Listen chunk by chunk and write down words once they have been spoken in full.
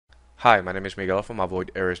Hi, my name is Miguel from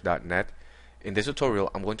avoiderrors.net. In this tutorial,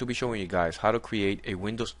 I'm going to be showing you guys how to create a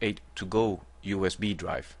Windows 8 to-go USB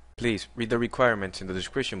drive. Please read the requirements in the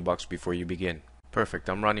description box before you begin. Perfect,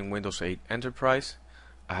 I'm running Windows 8 Enterprise.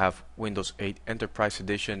 I have Windows 8 Enterprise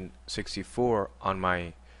Edition 64 on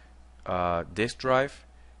my disk drive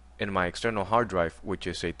and my external hard drive, which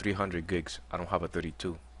is a 300 gigs. I don't have a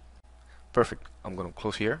 32. Perfect, I'm going to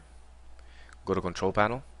close here, go to Control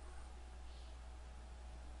Panel,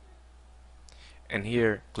 and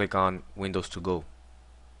here click on Windows to Go.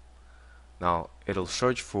 Now it'll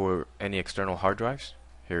search for any external hard drives.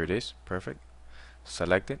 Here it is. Perfect.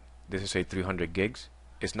 Select it. This is a 300 gigs.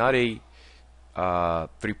 It's not a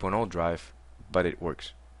 3.0 drive, but it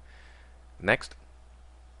works. Next.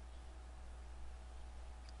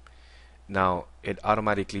 Now it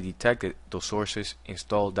automatically detected those sources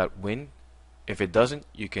installed that Win. If it doesn't,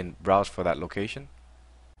 you can browse for that location,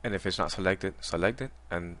 and if it's not selected, select it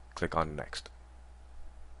and click on Next.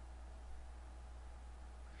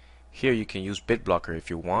 Here you can use BitBlocker if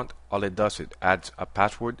you want. All it does is it adds a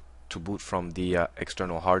password to boot from the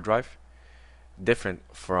external hard drive, different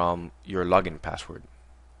from your login password.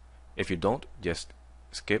 If you don't, just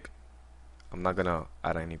skip. I'm not gonna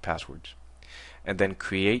add any passwords. And then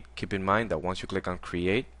create. Keep in mind that once you click on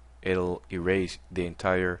create, it'll erase the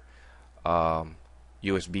entire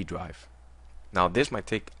USB drive. Now this might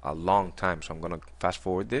take a long time, so I'm gonna fast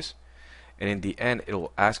forward this, and in the end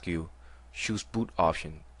it'll ask you choose boot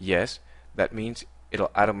option. Yes, that means it'll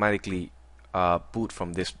automatically boot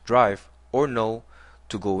from this drive, or no,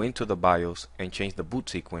 to go into the BIOS and change the boot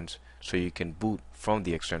sequence so you can boot from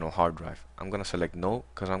the external hard drive. I'm gonna select no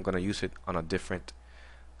because I'm gonna use it on a different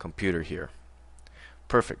computer here.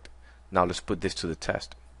 Perfect. Now let's put this to the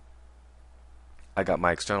test. I got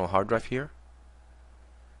my external hard drive here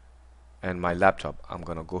and my laptop. I'm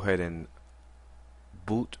gonna go ahead and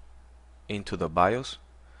boot into the BIOS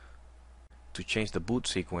to change the boot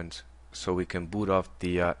sequence so we can boot off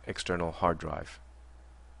the external hard drive.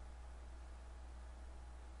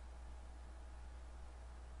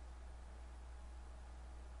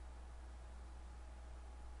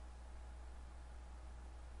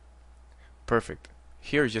 Perfect.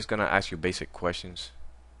 Here it's just gonna ask you basic questions.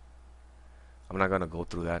 I'm not gonna go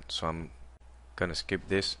through that, so I'm gonna skip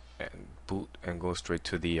this and boot and go straight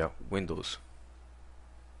to the Windows.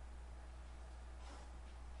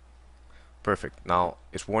 Perfect. Now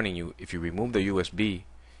it's warning you, if you remove the USB,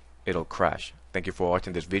 it'll crash. Thank you for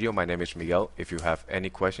watching this video. My name is Miguel. If you have any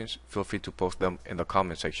questions, feel free to post them in the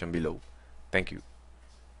comment section below. Thank you.